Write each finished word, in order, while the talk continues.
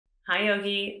Hi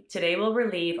Yogi, today we'll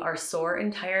relieve our sore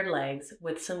and tired legs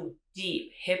with some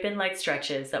deep hip and leg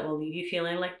stretches that will leave you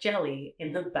feeling like jelly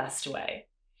in the best way.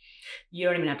 You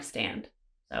don't even have to stand.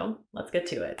 So let's get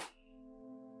to it.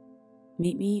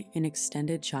 Meet me in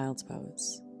extended child's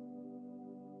pose.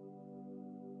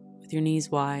 With your knees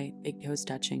wide, big toes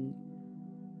touching.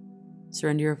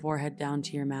 Surrender your forehead down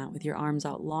to your mat with your arms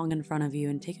out long in front of you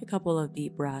and take a couple of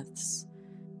deep breaths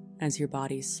as your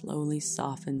body slowly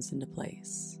softens into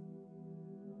place.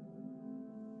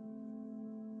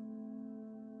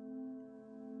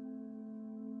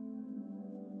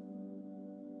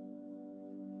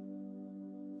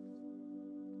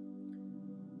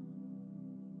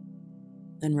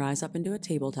 Then rise up into a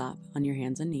tabletop on your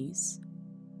hands and knees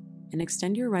and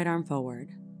extend your right arm forward,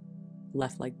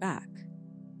 left leg back.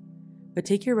 But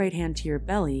take your right hand to your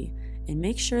belly and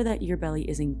make sure that your belly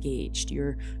is engaged.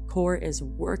 Your core is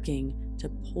working to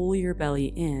pull your belly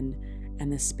in,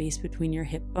 and the space between your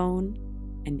hip bone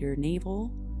and your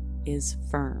navel is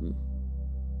firm.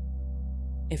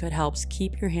 If it helps,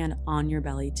 keep your hand on your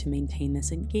belly to maintain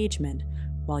this engagement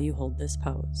while you hold this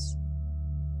pose.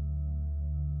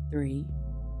 3,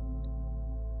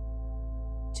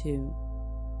 2,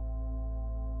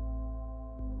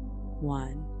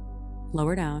 1.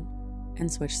 Lower down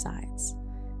and switch sides.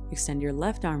 Extend your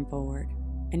left arm forward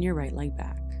and your right leg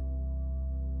back.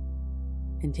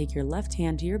 And take your left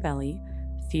hand to your belly,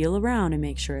 feel around and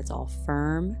make sure it's all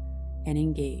firm and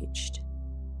engaged.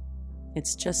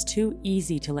 It's just too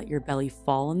easy to let your belly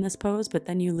fall in this pose, but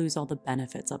then you lose all the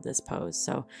benefits of this pose.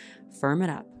 So firm it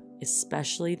up,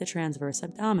 especially the transverse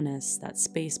abdominis, that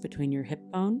space between your hip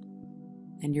bone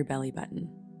and your belly button.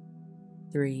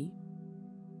 3,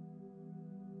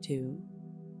 2,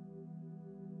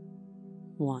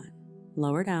 1.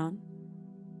 Lower down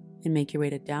and make your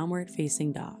way to downward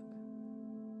facing dog.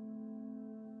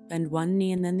 Bend one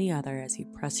knee and then the other as you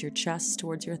press your chest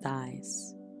towards your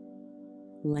thighs,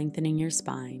 lengthening your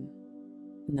spine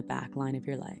and the back line of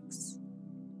your legs.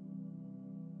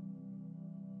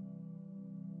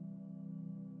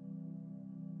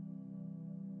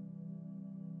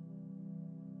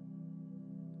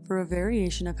 For a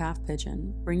variation of half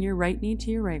pigeon, bring your right knee to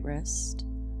your right wrist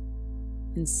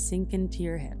and sink into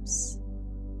your hips.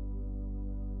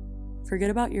 Forget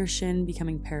about your shin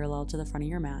becoming parallel to the front of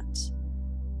your mat.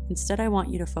 Instead, I want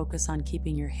you to focus on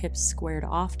keeping your hips squared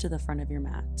off to the front of your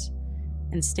mat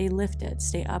and stay lifted,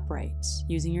 stay upright,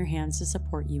 using your hands to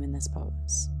support you in this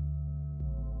pose.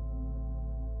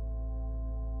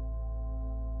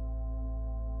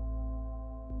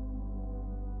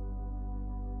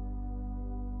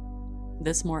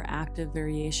 This more active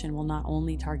variation will not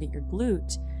only target your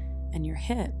glute and your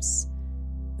hips,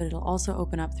 but it'll also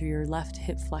open up through your left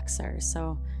hip flexor.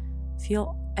 So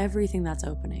feel everything that's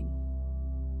opening.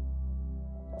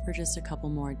 For just a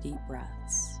couple more deep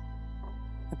breaths.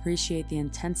 Appreciate the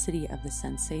intensity of the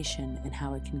sensation and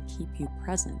how it can keep you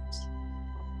present.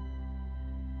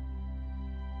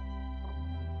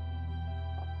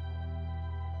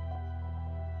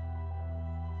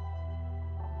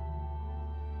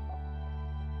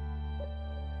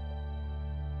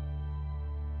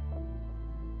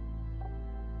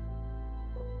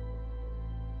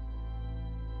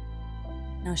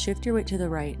 Now shift your weight to the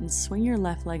right and swing your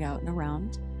left leg out and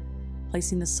around,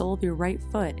 placing the sole of your right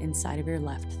foot inside of your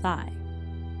left thigh.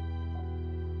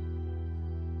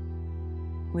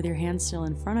 With your hands still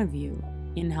in front of you,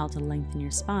 inhale to lengthen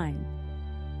your spine,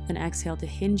 then exhale to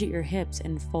hinge at your hips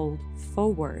and fold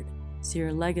forward so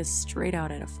your leg is straight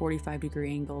out at a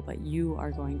 45-degree angle, but you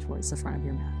are going towards the front of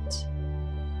your mat.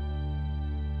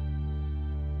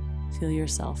 Feel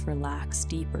yourself relax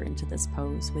deeper into this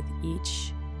pose with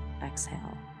each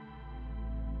exhale.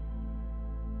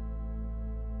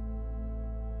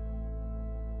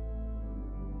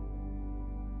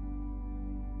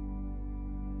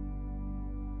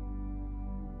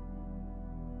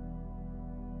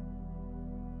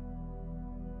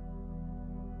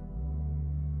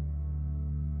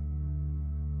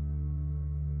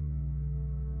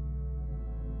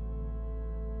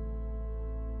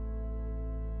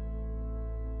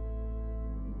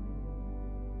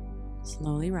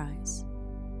 Slowly rise.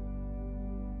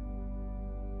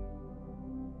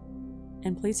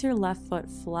 And place your left foot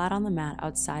flat on the mat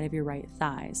outside of your right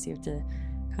thigh. So you have to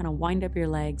kind of wind up your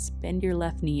legs, bend your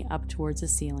left knee up towards the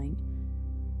ceiling.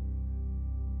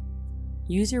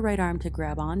 Use your right arm to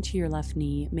grab onto your left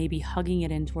knee, maybe hugging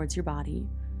it in towards your body.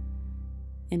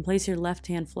 And place your left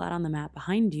hand flat on the mat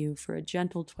behind you for a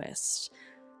gentle twist.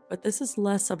 But this is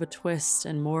less of a twist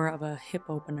and more of a hip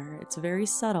opener. It's very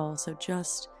subtle, so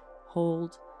just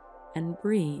hold and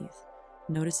breathe.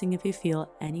 noticing if you feel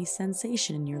any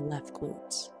sensation in your left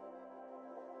glute.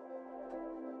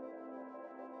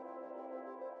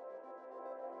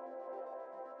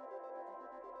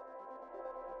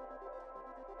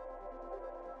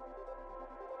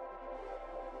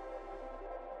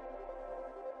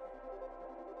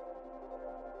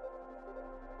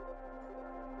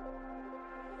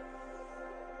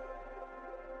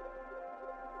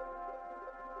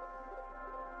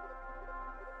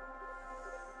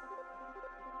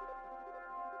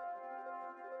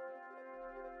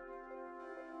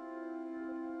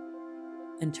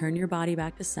 Then turn your body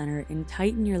back to center and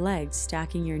tighten your legs,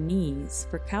 stacking your knees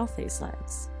for cow face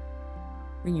legs.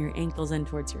 Bring your ankles in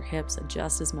towards your hips,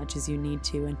 adjust as much as you need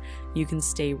to, and you can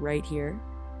stay right here,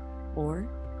 or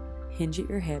hinge at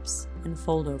your hips and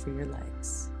fold over your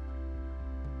legs.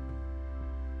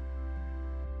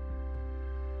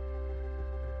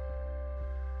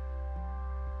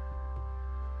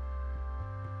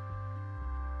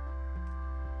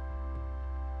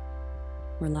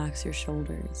 Relax your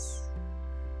shoulders,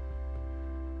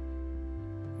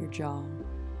 your jaw.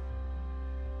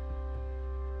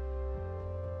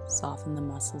 Soften the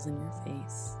muscles in your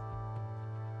face.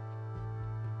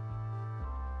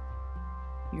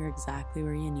 You're exactly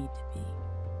where you need to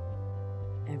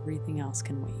be. Everything else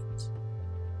can wait.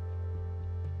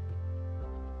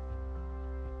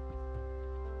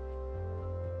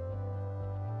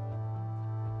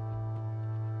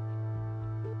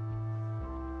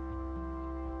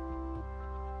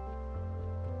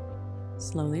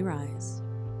 Slowly rise.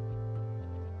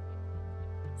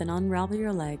 Then unravel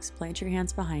your legs, plant your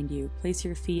hands behind you, place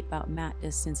your feet about mat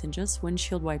distance, and just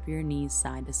windshield wipe your knees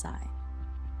side to side.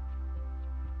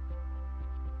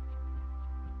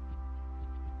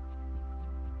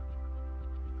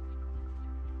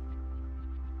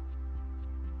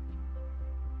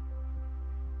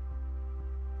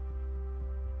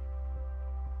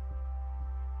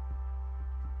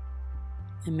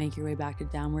 And make your way back to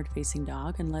downward facing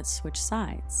dog, and let's switch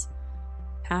sides.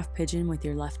 Half pigeon with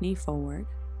your left knee forward.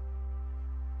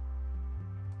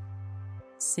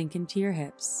 Sink into your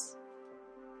hips.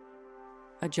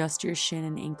 Adjust your shin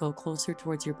and ankle closer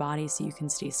towards your body so you can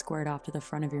stay squared off to the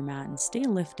front of your mat and stay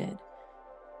lifted.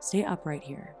 Stay upright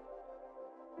here.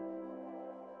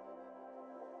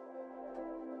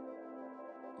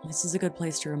 This is a good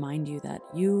place to remind you that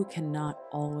you cannot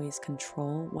always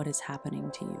control what is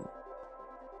happening to you,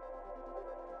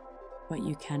 but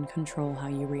you can control how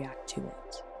you react to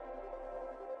it.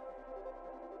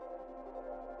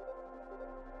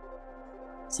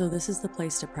 So this is the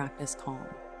place to practice calm.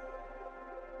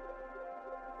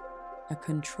 A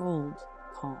controlled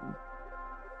calm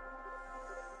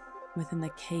within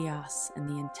the chaos and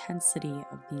the intensity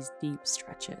of these deep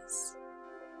stretches.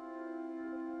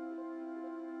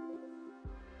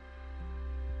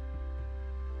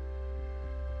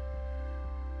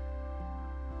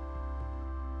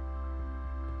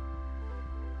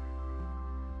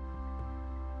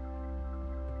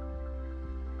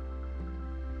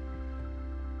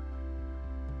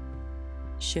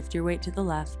 Shift your weight to the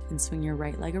left and swing your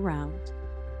right leg around,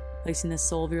 placing the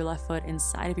sole of your left foot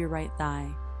inside of your right thigh.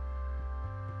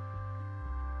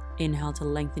 Inhale to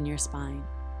lengthen your spine.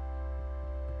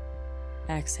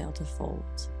 Exhale to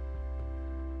fold.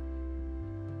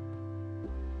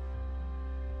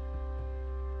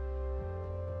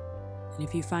 And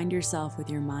if you find yourself with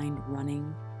your mind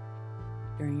running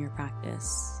during your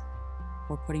practice,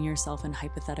 or putting yourself in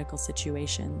hypothetical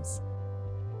situations,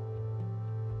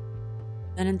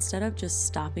 then instead of just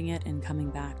stopping it and coming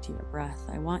back to your breath,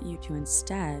 I want you to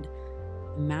instead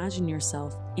imagine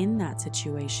yourself in that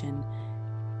situation,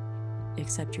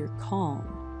 except you're calm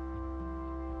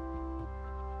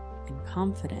and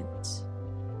confident,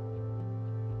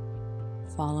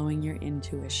 following your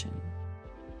intuition.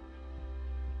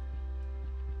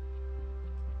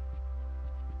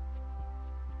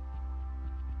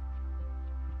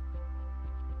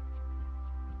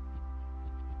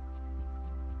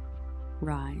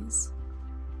 Rise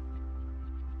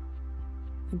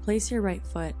and place your right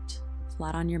foot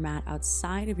flat on your mat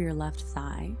outside of your left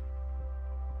thigh.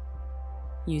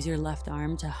 Use your left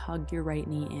arm to hug your right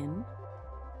knee in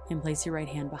and place your right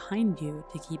hand behind you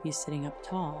to keep you sitting up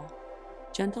tall.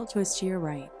 Gentle twist to your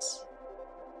right.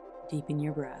 Deepen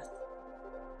your breath.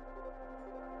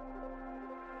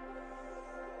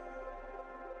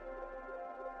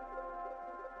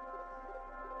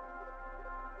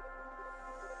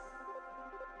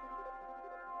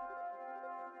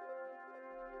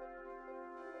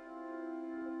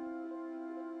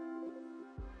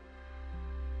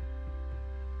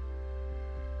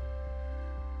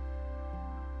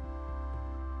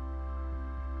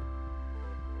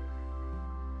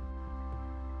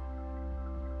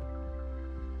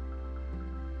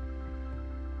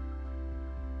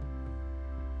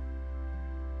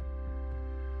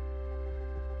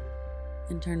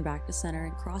 And turn back to center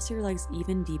and cross your legs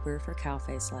even deeper for cow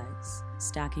face legs,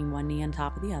 stacking one knee on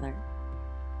top of the other.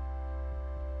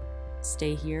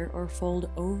 Stay here or fold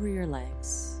over your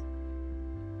legs,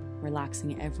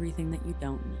 relaxing everything that you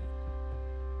don't need.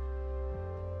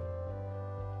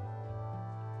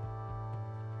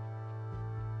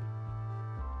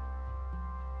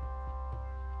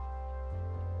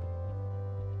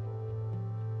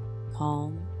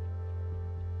 Calm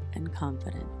and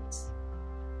confident.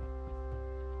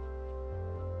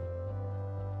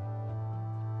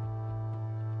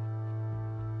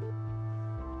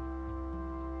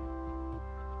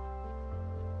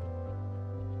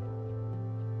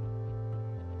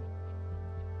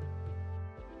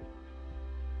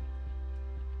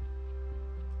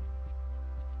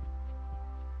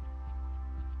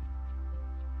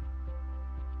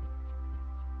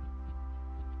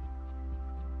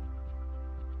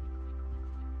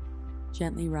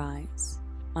 Gently rise,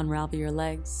 unravel your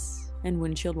legs, and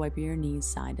windshield wipe your knees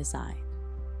side to side.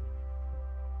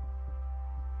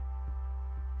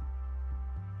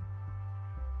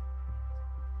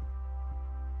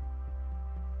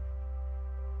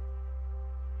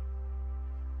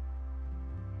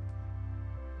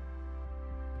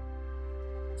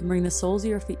 And bring the soles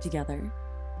of your feet together.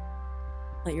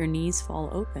 Let your knees fall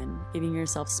open, giving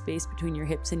yourself space between your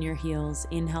hips and your heels.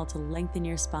 Inhale to lengthen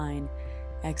your spine.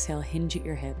 Exhale, hinge at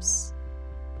your hips.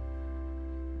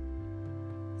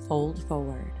 Fold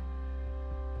forward.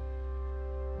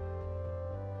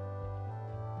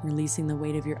 Releasing the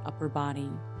weight of your upper body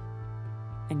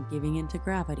and giving into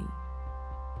gravity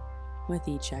with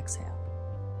each exhale.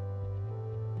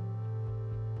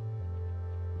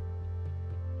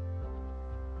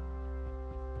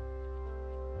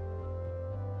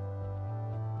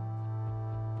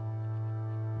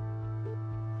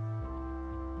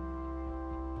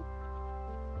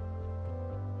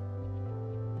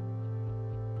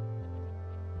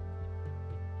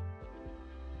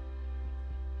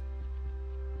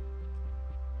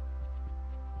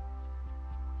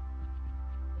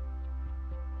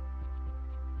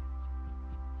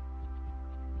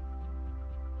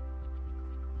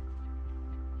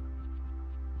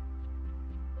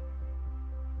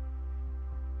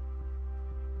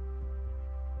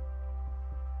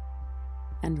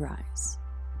 And rise.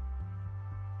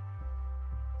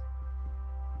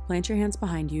 Plant your hands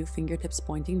behind you, fingertips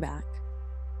pointing back.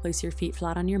 Place your feet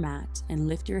flat on your mat and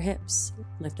lift your hips,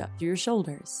 lift up through your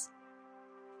shoulders.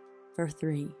 For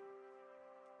 3,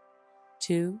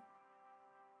 2,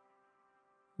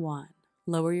 1.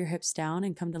 Lower your hips down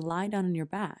and come to lie down on your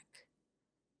back.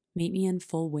 Meet me in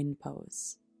full wind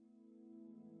pose.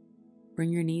 Bring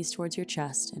your knees towards your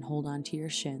chest and hold on to your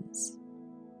shins.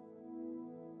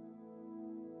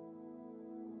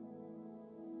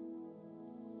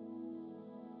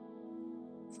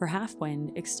 For half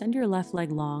wind, extend your left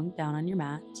leg long down on your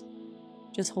mat.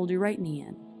 Just hold your right knee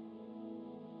in.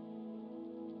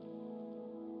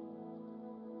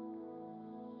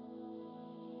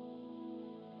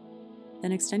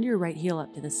 Then extend your right heel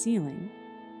up to the ceiling,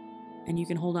 and you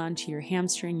can hold on to your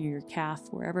hamstring or your calf,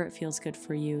 wherever it feels good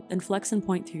for you. Then flex and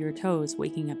point through your toes,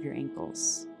 waking up your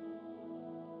ankles.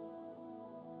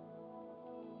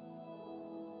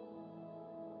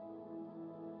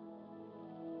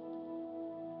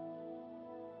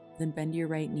 Then bend your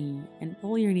right knee and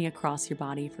pull your knee across your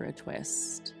body for a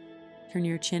twist. Turn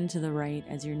your chin to the right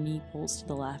as your knee pulls to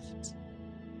the left.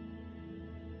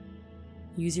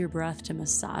 Use your breath to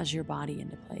massage your body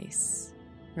into place,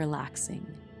 relaxing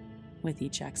with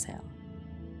each exhale.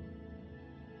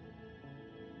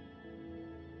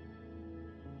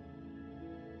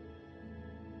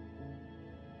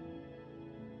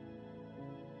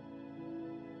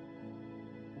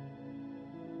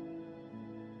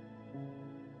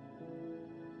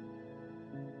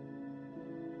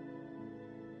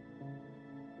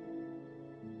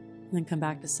 Then come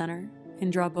back to center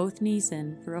and draw both knees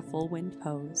in for a full wind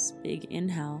pose. Big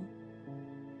inhale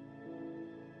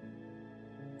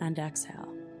and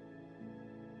exhale.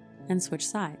 And switch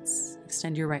sides.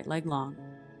 Extend your right leg long,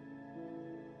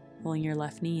 pulling your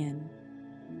left knee in.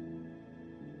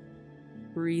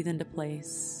 Breathe into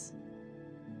place,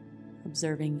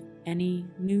 observing any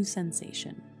new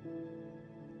sensation.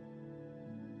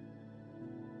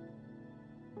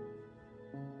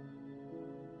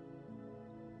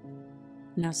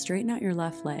 Now straighten out your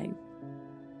left leg,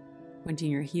 pointing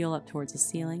your heel up towards the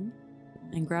ceiling,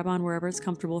 and grab on wherever it's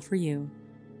comfortable for you.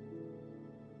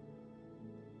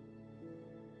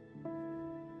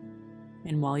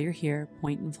 And while you're here,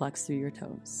 point and flex through your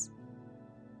toes.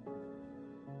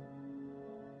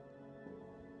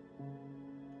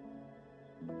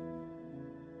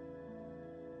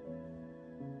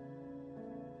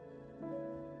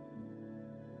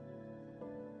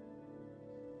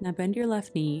 Now bend your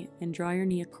left knee and draw your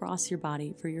knee across your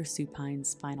body for your supine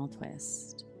spinal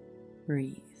twist.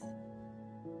 Breathe.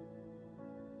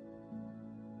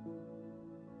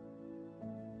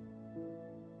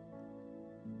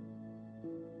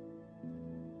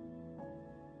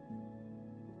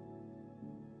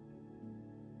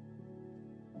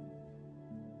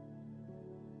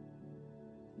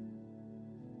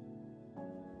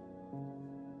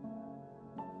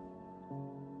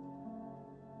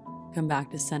 Come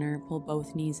back to center, pull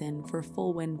both knees in for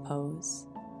full wind pose.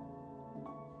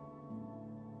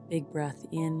 Big breath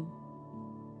in.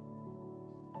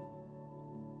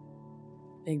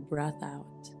 Big breath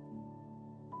out.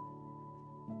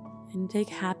 And take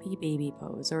happy baby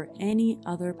pose or any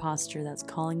other posture that's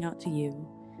calling out to you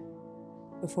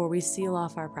before we seal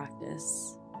off our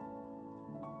practice.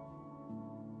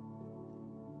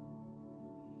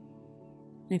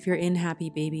 And if you're in happy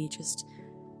baby, just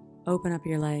open up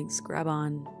your legs, grab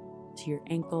on to your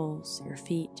ankles, your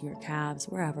feet, your calves,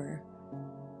 wherever.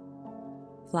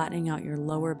 Flattening out your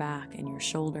lower back and your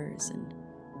shoulders.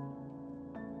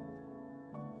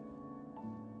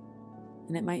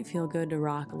 And it might feel good to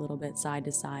rock a little bit side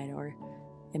to side, or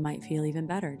it might feel even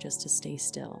better just to stay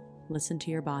still. Listen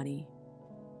to your body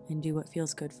and do what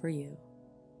feels good for you.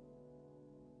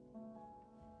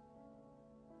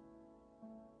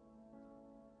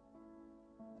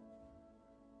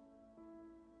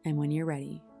 And when you're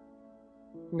ready,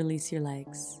 release your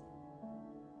legs.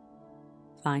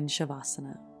 Find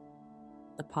Shavasana,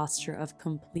 the posture of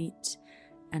complete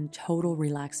and total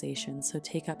relaxation, so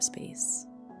take up space.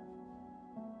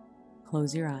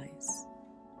 Close your eyes.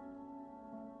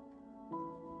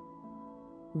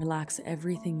 Relax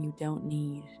everything you don't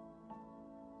need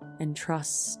and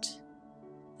trust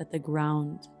that the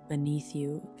ground beneath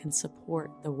you can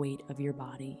support the weight of your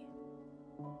body.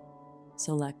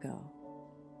 So let go.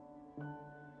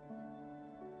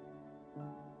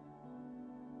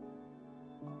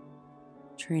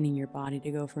 Training your body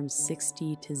to go from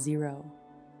 60 to 0.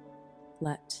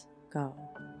 Let go.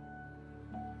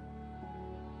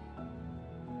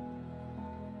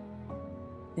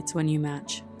 It's when you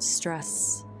match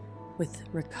stress with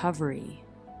recovery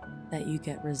that you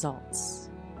get results.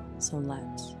 So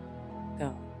let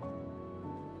go.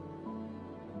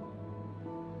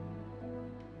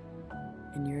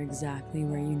 And you're exactly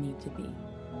where you need to be.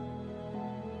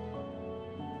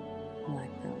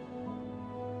 Let go.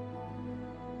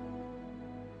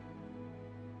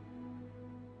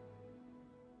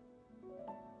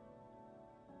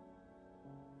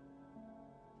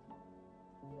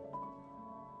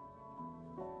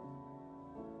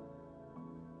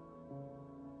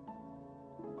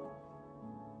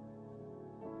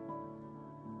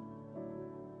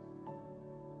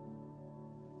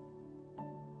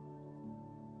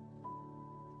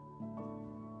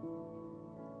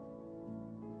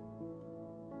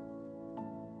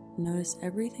 Notice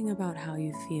everything about how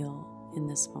you feel in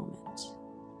this moment.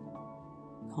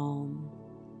 Calm,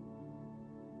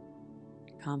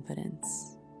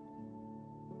 confidence,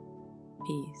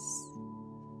 peace.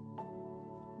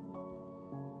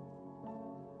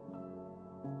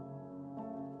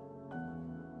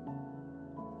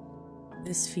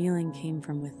 This feeling came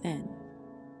from within,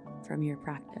 from your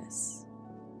practice.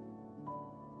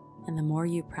 And the more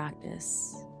you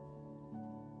practice,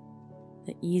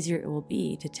 the easier it will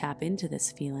be to tap into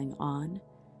this feeling on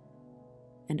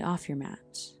and off your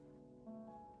mat.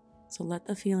 So let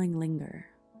the feeling linger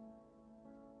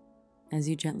as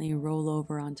you gently roll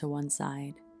over onto one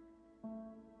side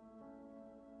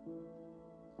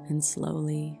and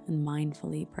slowly and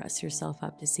mindfully press yourself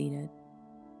up to seated.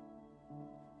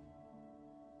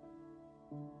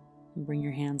 And bring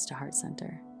your hands to heart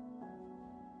center.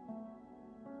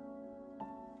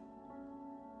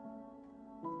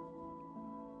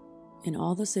 In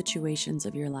all the situations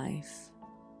of your life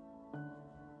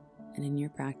and in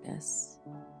your practice,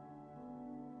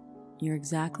 you're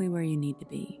exactly where you need to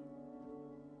be.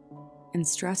 And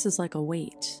stress is like a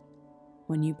weight.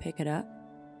 When you pick it up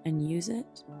and use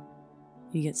it,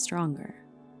 you get stronger.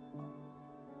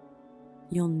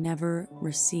 You'll never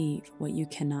receive what you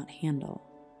cannot handle.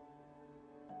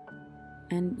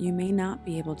 And you may not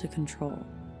be able to control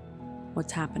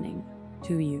what's happening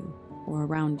to you or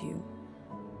around you,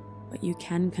 but you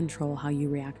can control how you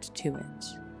react to it.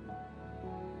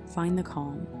 Find the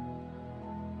calm,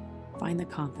 find the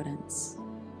confidence,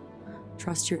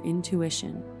 trust your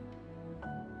intuition.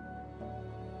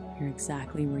 You're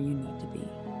exactly where you need to be.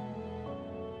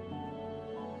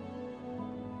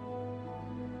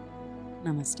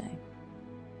 Namaste.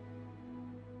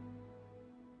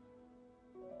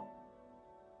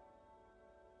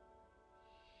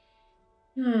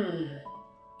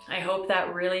 I hope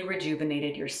that really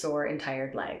rejuvenated your sore and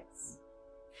tired legs.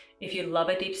 If you love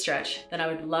a deep stretch, then I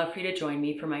would love for you to join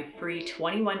me for my free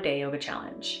 21-day yoga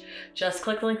challenge. Just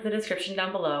click the link in the description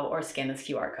down below or scan this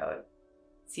QR code.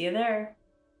 See you there.